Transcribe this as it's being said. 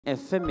a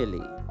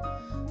family.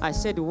 I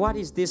said, what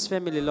is this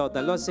family, Lord?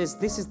 The Lord says,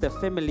 this is the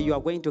family you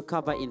are going to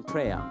cover in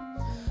prayer.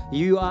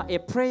 You are a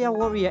prayer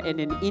warrior and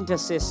an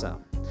intercessor.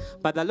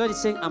 But the Lord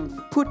is saying, I'm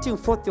putting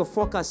forth your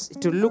focus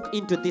to look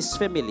into this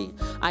family.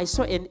 I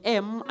saw an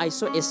M, I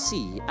saw a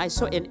C, I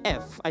saw an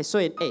F, I saw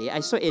an A, I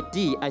saw a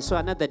D, I saw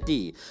another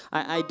D.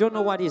 I don't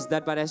know what is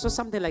that, but I saw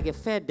something like a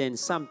Faden,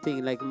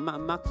 something like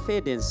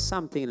McFadden,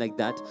 something like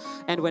that.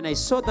 And when I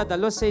saw that, the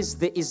Lord says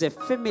there is a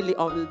family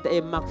of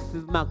a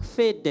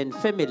McFadden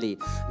family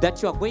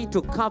that you are going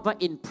to cover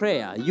in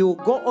prayer. You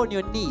go on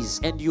your knees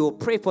and you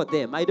pray for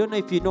them. I don't know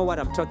if you know what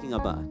I'm talking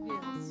about.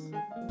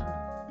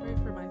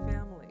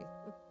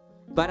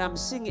 But I'm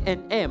singing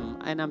an M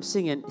and I'm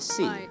singing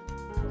C. Mike.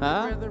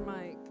 Brother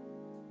Mike.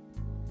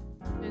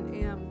 An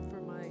M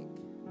for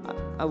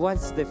Mike.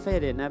 What's the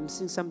Faden? I'm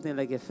seeing something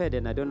like a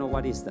Faden. I don't know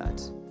what is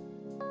that.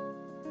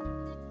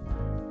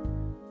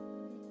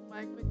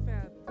 Mike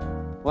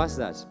McFadden. What's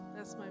that?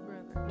 That's my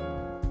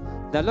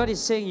brother. The Lord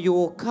is saying you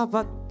will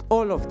cover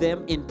all of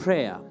them in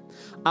prayer.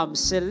 I'm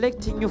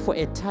selecting you for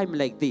a time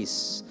like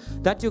this,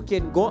 that you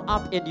can go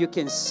up and you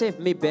can serve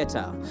me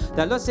better.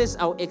 The Lord says,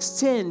 I'll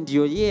extend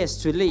your years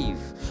to live.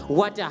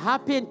 What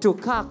happened to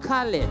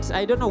Scarlett,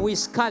 I don't know who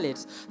is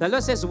Scarlett. The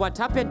Lord says, what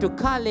happened to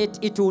Scarlett,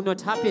 it will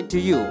not happen to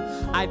you.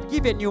 I've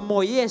given you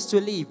more years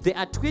to live. There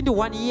are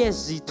 21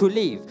 years to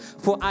live.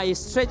 For I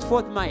stretch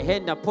forth my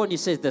hand upon you,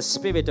 says the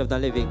Spirit of the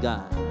living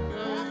God.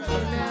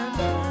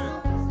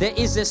 Amen. There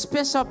is a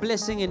special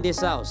blessing in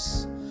this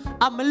house.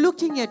 I'm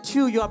looking at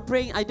you, you are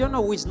praying. I don't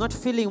know who is not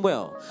feeling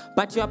well,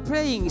 but you are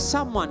praying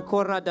someone,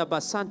 Korada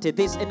Basante.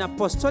 There's an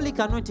apostolic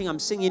anointing I'm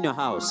seeing in your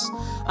house.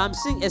 I'm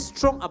seeing a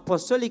strong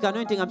apostolic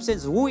anointing. I'm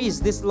saying, who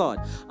is this, Lord?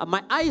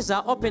 My eyes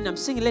are open. I'm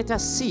seeing letter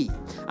C.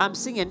 I'm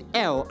seeing an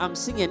L. I'm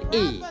seeing an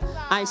E.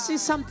 I see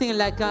something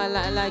like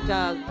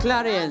a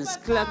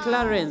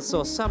Clarence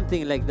or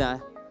something like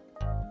that.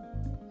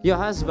 Your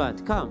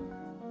husband, come.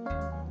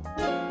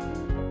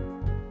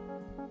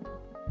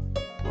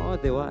 Oh,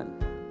 the one.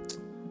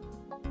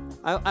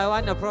 I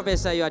want to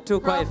prophesy. You are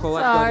too quiet for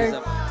what God is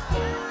about.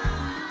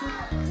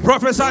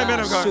 Prophesy, man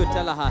of God. Shoot,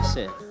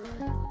 Tallahassee.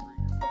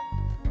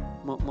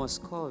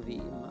 Moscovi.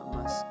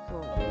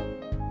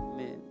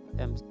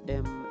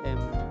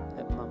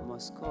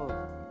 Moscow.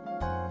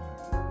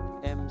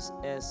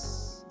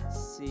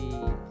 MSC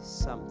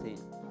something.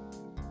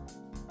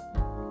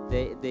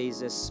 There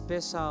is a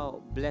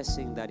special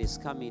blessing that is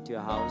coming to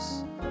your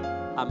house.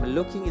 I'm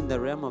looking in the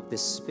realm of the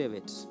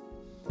Spirit.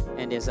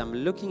 And as I'm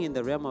looking in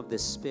the realm of the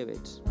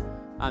Spirit,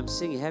 I'm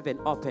seeing heaven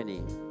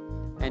opening.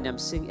 And I'm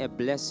seeing a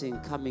blessing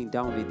coming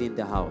down within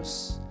the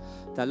house.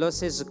 The Lord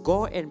says,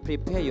 go and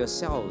prepare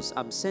yourselves.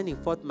 I'm sending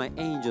forth my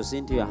angels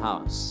into your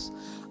house.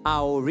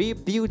 I'll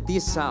rebuild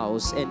this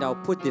house and I'll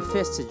put the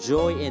first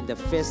joy and the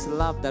first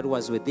love that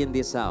was within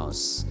this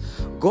house.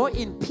 Go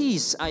in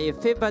peace, I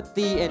have favored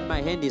thee, and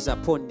my hand is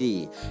upon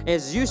thee.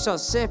 As you shall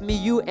serve me,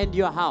 you and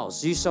your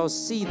house, you shall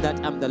see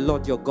that I'm the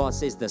Lord your God,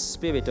 says the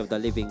Spirit of the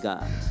living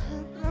God.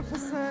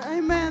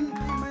 Amen.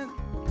 Amen.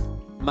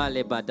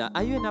 Malebada.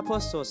 Are you an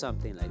apostle or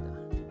something like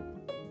that?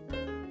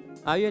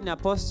 Are you an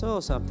apostle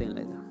or something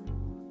like that?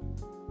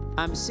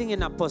 I'm seeing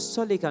an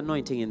apostolic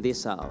anointing in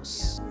this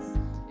house.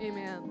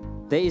 Amen.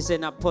 There is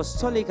an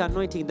apostolic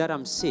anointing that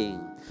I'm seeing.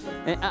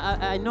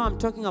 I know I'm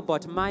talking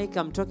about Mike,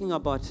 I'm talking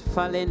about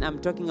Fallen, I'm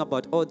talking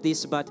about all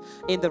this, but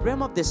in the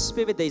realm of the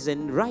Spirit, there is a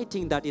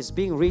writing that is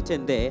being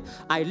written there.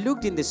 I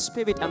looked in the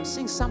Spirit, I'm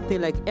seeing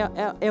something like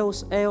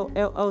Ellsworth.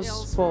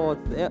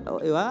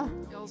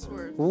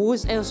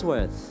 Who's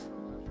Ellsworth?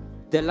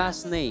 The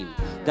last name.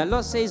 The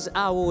Lord says,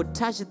 I will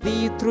touch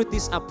thee through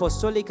this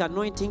apostolic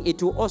anointing.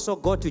 It will also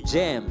go to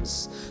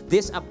James.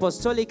 This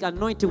apostolic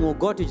anointing will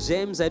go to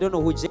James. I don't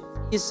know who James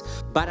is,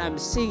 but I'm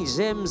seeing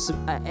James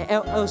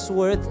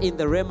Ellsworth in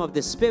the realm of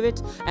the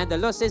Spirit. And the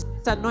Lord says,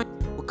 this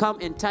anointing will come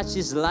and touch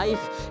his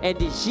life, and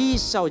he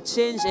shall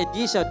change, and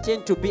he shall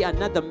tend to be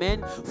another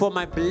man. For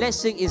my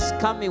blessing is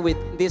coming with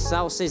this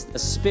house, says the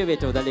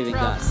Spirit of the living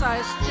God.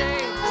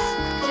 James.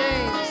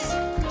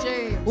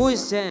 Who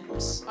is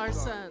James? Our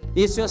son.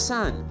 It's your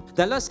son.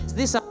 The Lord says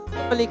this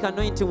apostolic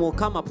anointing will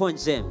come upon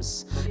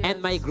James,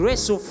 and my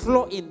grace will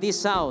flow in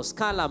this house.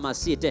 I'm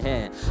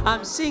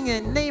seeing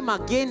a name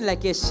again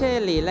like a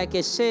Shelley,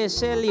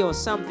 Shelley or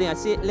something. I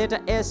see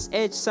letter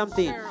S-H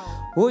something.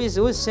 Cheryl. Who is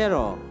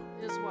Cheryl?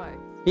 His wife.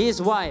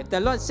 His wife. The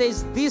Lord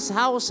says, this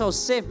house shall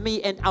save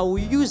me, and I will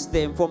use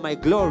them for my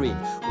glory.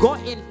 Go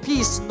in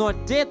peace, no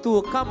death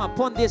will come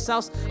upon this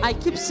house. I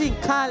keep seeing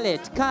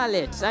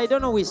Scarlett. I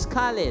don't know who is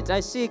Scarlett. I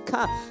see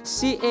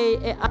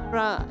C-A-R-L.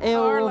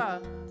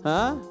 Carla.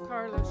 Huh?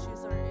 Carla,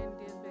 she's our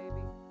Indian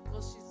baby.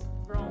 Well, she's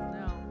grown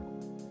now.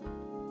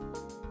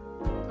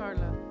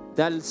 Carla.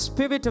 The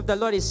Spirit of the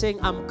Lord is saying,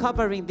 I'm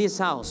covering this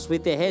house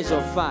with a hedge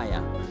of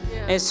fire.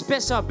 A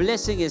special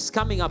blessing is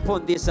coming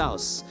upon this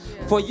house.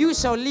 For you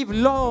shall live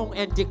long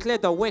and declare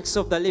the works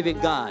of the living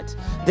God.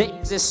 There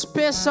is a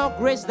special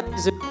grace that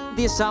is in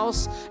this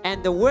house,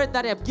 and the word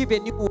that I have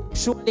given you will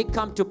surely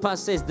come to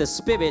pass, says the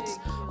Spirit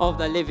of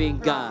the living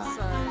God.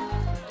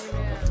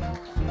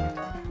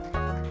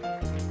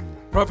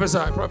 Prophesy,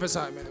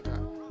 man of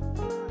God.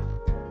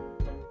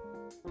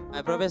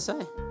 I prophesy.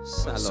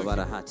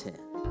 Salobarahate.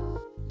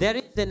 There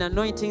is an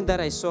anointing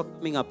that I saw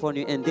coming upon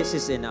you, and this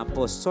is an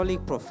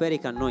apostolic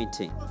prophetic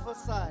anointing.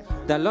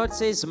 The Lord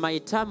says, my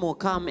time will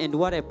come, and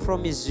what I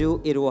promise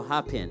you, it will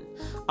happen.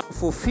 I'll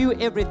fulfill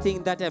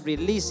everything that I've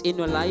released in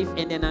your life,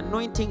 and an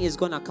anointing is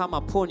going to come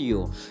upon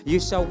you. You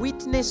shall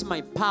witness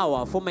my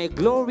power, for my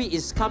glory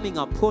is coming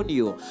upon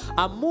you.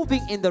 I'm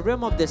moving in the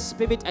realm of the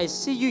Spirit. I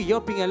see you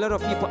helping a lot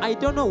of people. I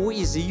don't know who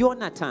is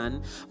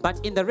Jonathan,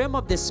 but in the realm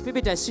of the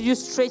Spirit, I see you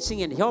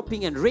stretching and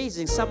helping and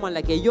raising someone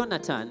like a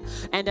Jonathan.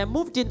 And I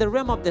moved in the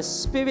realm of the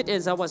Spirit.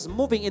 As I was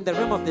moving in the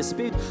realm of the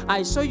Spirit,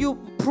 I saw you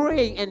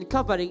praying and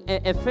covering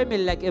a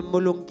family like a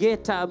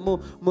Mulungeti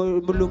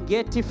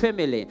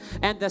family.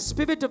 And the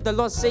Spirit of the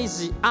Lord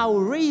says, I'll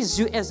raise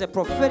you as a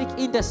prophetic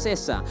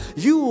intercessor.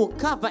 You will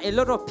cover a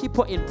lot of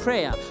people in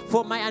prayer,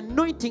 for my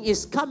anointing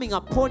is coming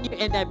upon you,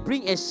 and I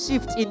bring a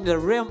shift in the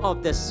realm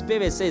of the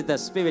Spirit, says the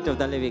Spirit of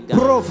the living God.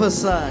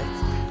 Prophesy.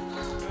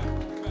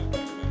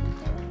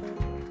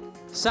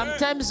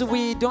 Sometimes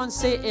we don't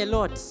say a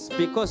lot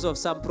because of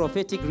some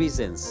prophetic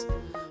reasons.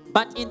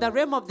 But in the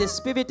realm of the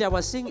Spirit, I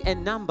was seeing a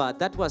number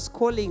that was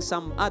calling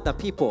some other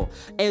people.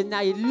 And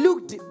I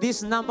looked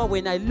this number.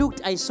 When I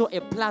looked, I saw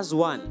a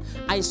 +1.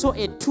 I saw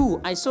a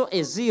 2. I saw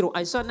a 0.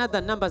 I saw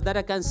another numbers that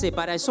I can't say,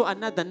 but I saw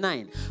another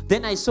 9.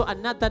 Then I saw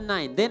another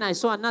 9. Then I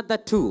saw another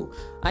 2.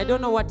 I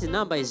don't know what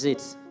number is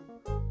it.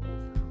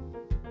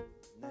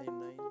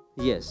 99.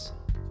 Yes.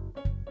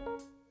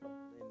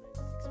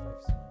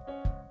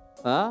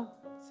 65 Huh?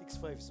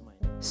 65 is mine.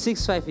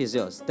 65 is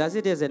yours. Does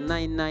it has a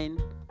 99?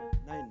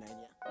 99,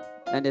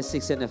 yeah. And a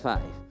 6 and a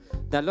 5.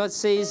 The Lord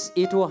says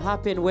it will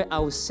happen where I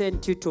will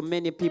send you to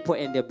many people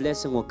and the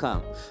blessing will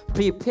come.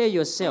 Prepare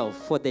yourself,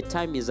 for the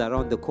time is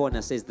around the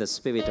corner, says the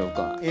Spirit of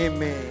God.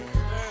 Amen.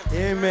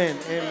 Amen.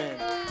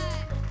 Amen.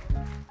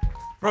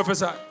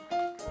 Prophesy.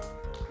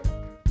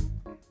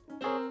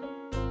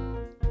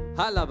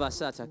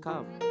 Halabasata,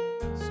 come.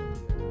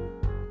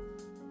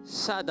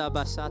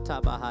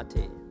 Sadabasata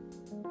bahate.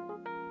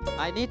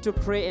 I need to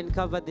pray and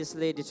cover this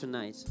lady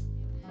tonight,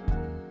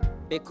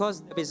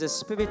 because there is a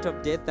spirit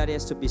of death that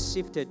has to be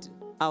shifted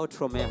out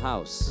from her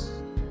house.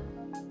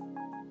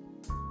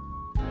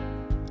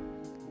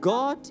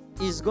 God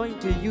is going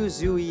to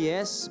use you,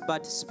 yes,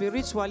 but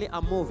spiritually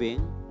I'm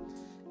moving.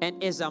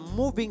 And as I'm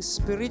moving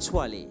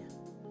spiritually,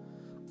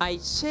 I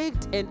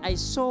checked and I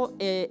saw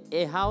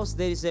a house.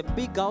 There is a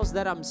big house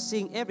that I'm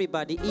seeing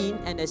everybody in,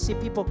 and I see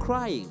people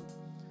crying.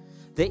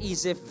 There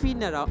is a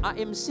funeral. I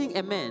am seeing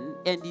a man,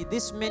 and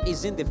this man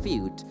is in the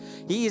field.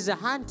 He is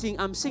hunting.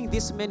 I'm seeing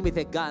this man with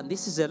a gun.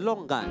 This is a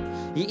long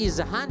gun. He is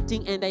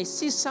hunting, and I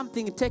see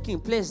something taking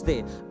place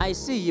there. I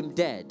see him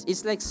dead.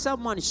 It's like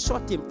someone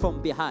shot him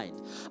from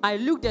behind. I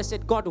looked and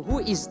said, God, who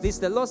is this?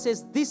 The Lord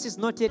says, this is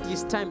not yet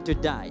his time to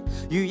die.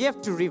 You have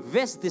to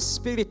reverse the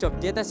spirit of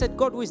death. I said,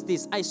 God, who is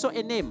this? I saw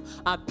a name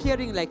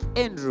appearing like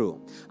Andrew.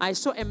 I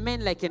saw a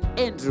man like an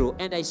Andrew,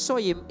 and I saw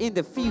him in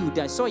the field.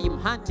 I saw him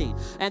hunting.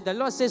 And the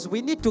Lord says,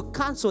 we need to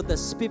cancel the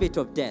spirit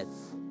of death.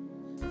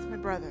 It's my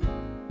brother.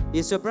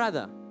 It's your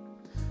brother.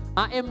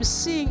 I am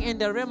seeing in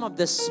the realm of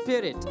the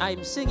spirit. I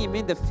am seeing him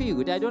in the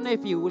field. I don't know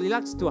if he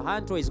likes to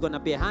hunt or he's going to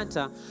be a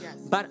hunter. Yes.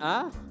 But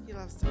He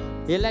loves to hunt.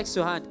 he likes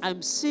to hunt.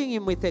 I'm seeing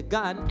him with a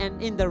gun,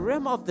 and in the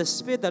realm of the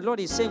spirit, the Lord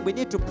is saying we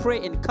need to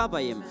pray and cover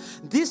him.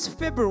 This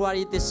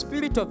February, the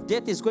spirit of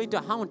death is going to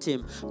haunt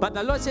him. But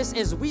the Lord says,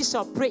 as we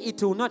shall pray,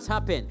 it will not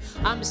happen.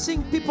 I'm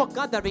seeing people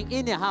gathering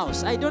in a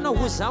house. I don't know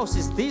whose house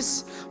is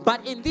this,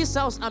 but in this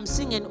house, I'm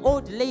seeing an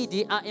old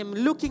lady. I am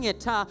looking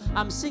at her.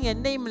 I'm seeing a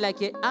name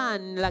like a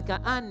Anne, like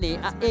a Anne,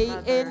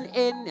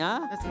 A-N-N.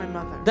 That's my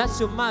mother. That's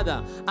your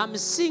mother. I'm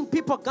seeing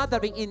people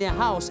gathering in a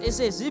house. It's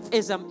as if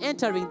as I'm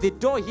entering, the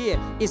door here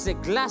is a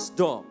glass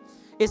door.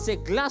 It's a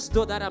glass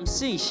door that I'm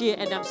seeing here,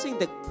 and I'm seeing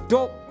the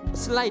door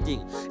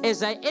sliding.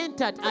 As I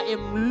entered, I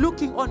am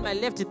looking on my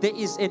left. There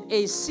is an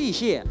AC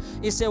here.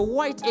 It's a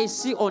white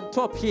AC on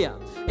top here.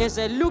 As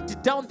I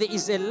looked down, there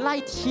is a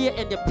light here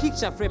and a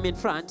picture frame in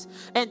front.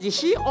 And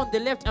here on the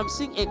left, I'm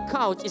seeing a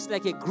couch. It's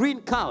like a green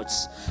couch.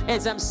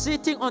 As I'm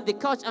sitting on the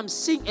couch, I'm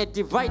seeing a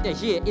divider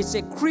here. It's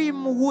a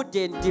cream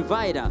wooden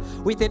divider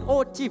with an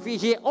old TV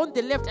here. On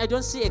the left, I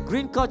don't see a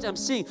green couch. I'm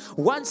seeing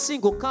one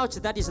single couch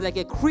that is like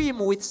a cream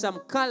with some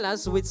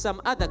colors, with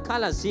some other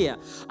colors here.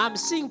 I'm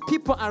seeing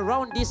people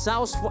around this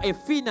house for a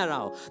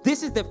funeral.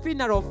 This is the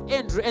funeral of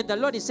Andrew, and the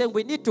Lord is saying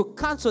we need to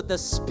cancel the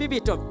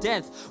spirit of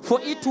death, for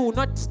it will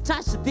not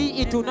touch thee,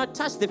 it will not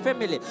touch the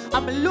family.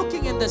 I'm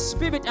looking in the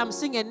spirit. I'm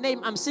seeing a name.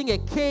 I'm seeing a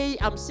K.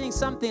 I'm seeing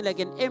something like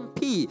an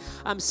MP.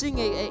 I'm seeing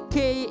a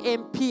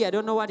KMP. I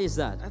don't know what is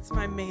that. That's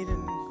my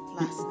maiden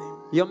last name.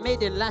 Your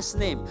maiden last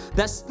name.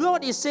 The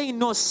Lord is saying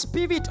no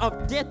spirit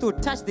of death will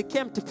touch the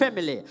Kemp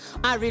family.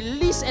 I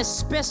release a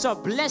special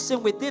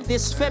blessing within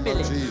this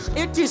family.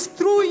 It is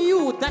through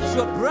you that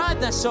your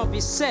brother shall be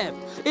saved.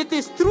 It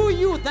is through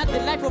you that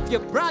the life of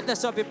your brother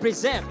shall be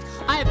preserved.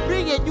 I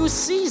bring a new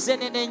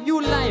season and a new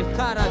life.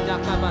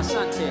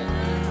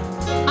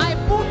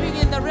 I'm moving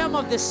in the realm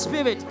of the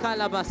spirit.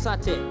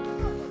 Kalabasate.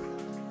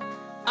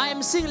 I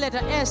am seeing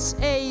letter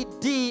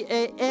S-A-D,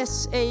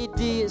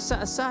 S-A-D,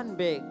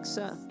 Sandberg.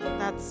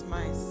 That's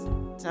my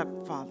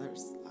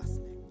stepfather's last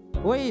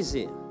name. Where is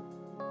he?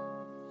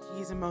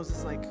 He's in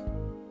Moses Lake.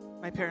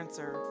 My parents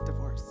are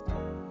divorced.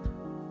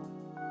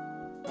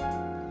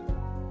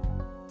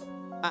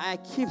 I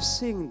keep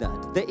seeing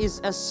that. There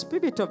is a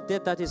spirit of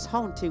death that is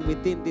haunting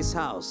within this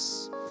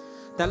house.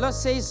 The Lord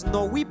says,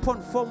 no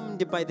weapon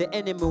formed by the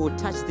enemy will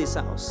touch this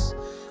house.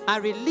 I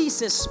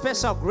release a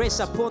special grace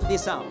upon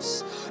this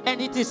house.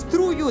 And it is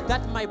through you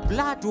that my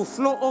blood will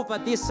flow over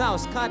this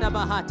house.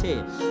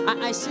 Kadabahate.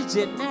 I see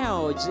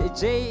Janelle.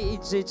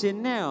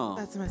 Janelle.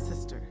 That's my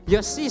sister.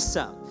 Your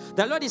sister.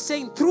 The Lord is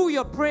saying, through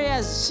your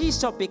prayers, she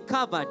shall be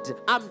covered.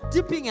 I'm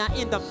dipping her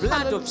in the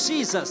blood of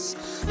Jesus.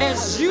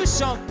 As you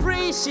shall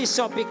pray, she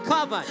shall be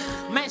covered.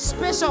 My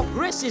special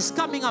grace is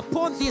coming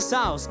upon this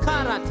house.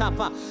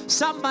 Karatapa.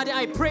 Somebody,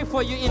 I pray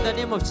for you in the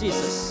name of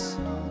Jesus.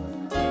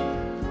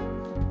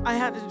 I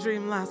had a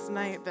dream last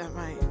night that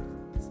my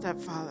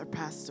stepfather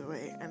passed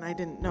away, and I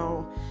didn't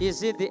know.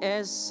 Is it the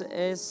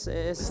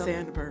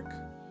Sandberg.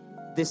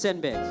 The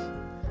Sandberg?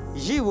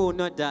 You will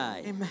not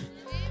die. Amen.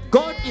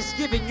 God is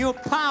giving you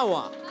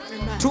power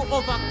Amen. to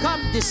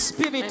overcome the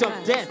spirit Amen.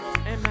 of death.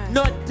 Amen.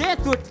 No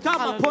death will come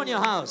Hallelujah. upon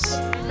your house.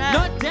 Amen.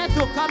 No death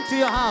will come to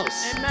your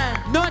house.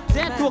 Amen. No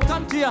death Amen. will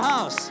come to your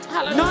house.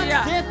 Hallelujah.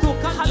 No death will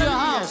come to your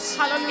Hallelujah. house.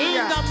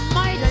 Hallelujah. In the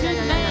mighty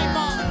name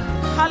of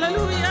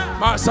Hallelujah.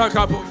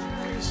 Masakabush.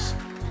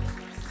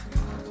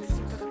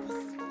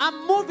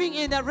 I'm moving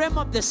in the realm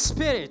of the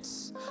spirit.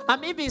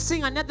 I'm even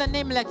seeing another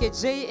name like a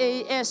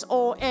Jason.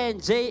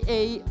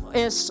 Jason.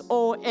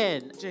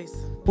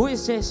 Jason, Who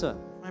is Jason?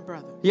 my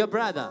brother. Your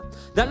brother.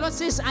 The Lord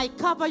says, I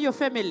cover your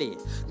family.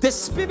 The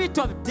spirit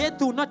of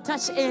death will not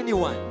touch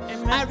anyone.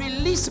 Amen. I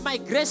release my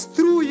grace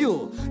through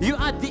you. You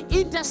are the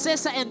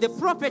intercessor and the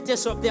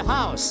prophetess of the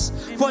house.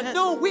 Amen. For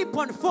no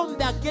weapon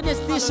formed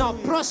against thee shall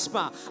Hallelujah.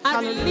 prosper. I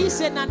Hallelujah. release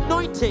an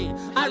anointing.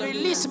 I Hallelujah.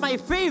 release my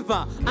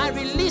favor. I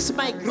release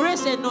my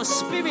grace, and no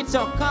spirit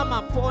shall come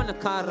upon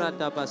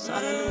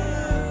Karadabasa.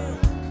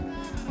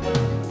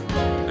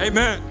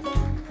 Amen.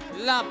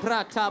 La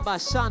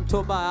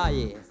Pratabashanto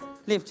Baaye.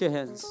 Lift your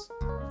hands.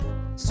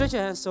 Stretch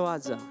your hands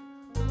towards her.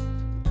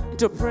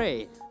 To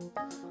pray.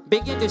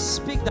 Begin to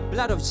speak the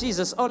blood of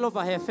Jesus all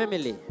over her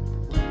family.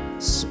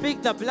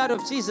 Speak the blood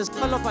of Jesus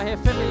all over her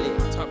family.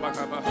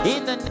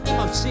 In the name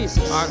of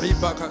Jesus.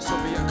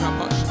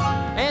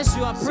 As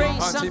you are praying,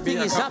 something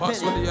is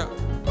happening.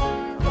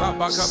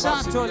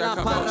 Shato la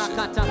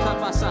parakata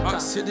kapasata.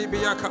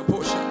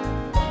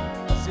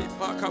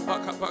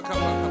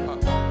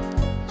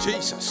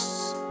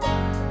 Jesus,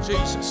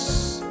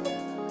 Jesus,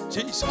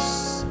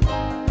 Jesus,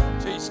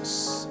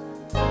 Jesus,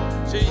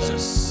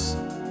 Jesus,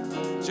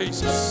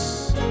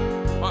 Jesus.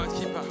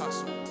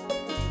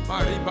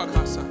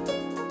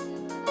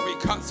 We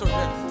cancel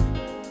death.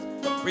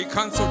 We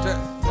cancel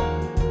death.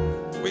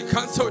 We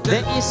cancel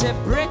death. There is a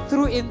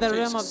breakthrough in the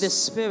realm of the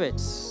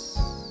spirit.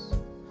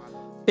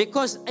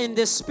 Because in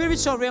the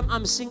spiritual realm,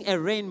 I'm seeing a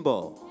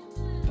rainbow.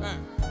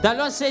 The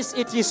Lord says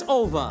it is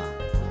over.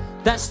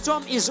 The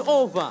storm is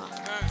over.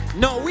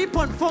 No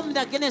weapon formed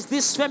against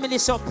this family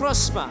shall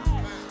prosper.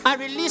 I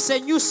release a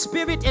new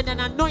spirit and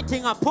an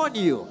anointing upon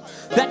you,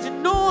 that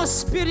no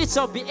spirit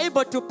shall be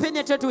able to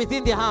penetrate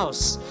within the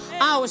house.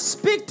 I will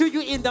speak to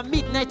you in the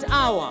midnight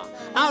hour.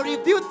 I'll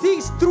reveal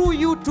things through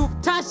you to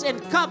touch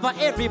and cover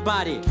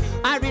everybody.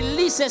 I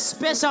release a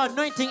special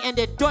anointing, and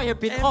the door has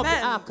been opened.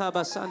 Amen.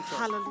 Akabasanto.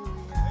 Hallelujah.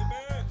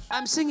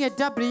 I'm seeing a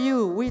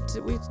W.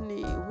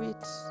 Whitney.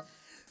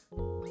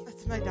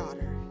 That's my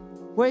daughter.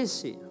 Where is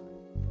she?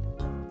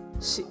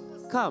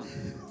 Come.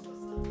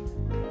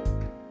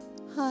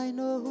 I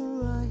know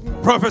who I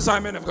am. Prophesy,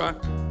 man of God.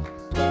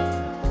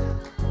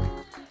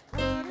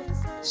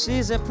 She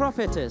is a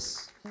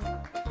prophetess.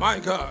 My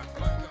God.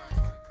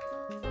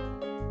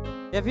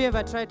 Have you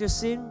ever tried to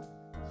sing?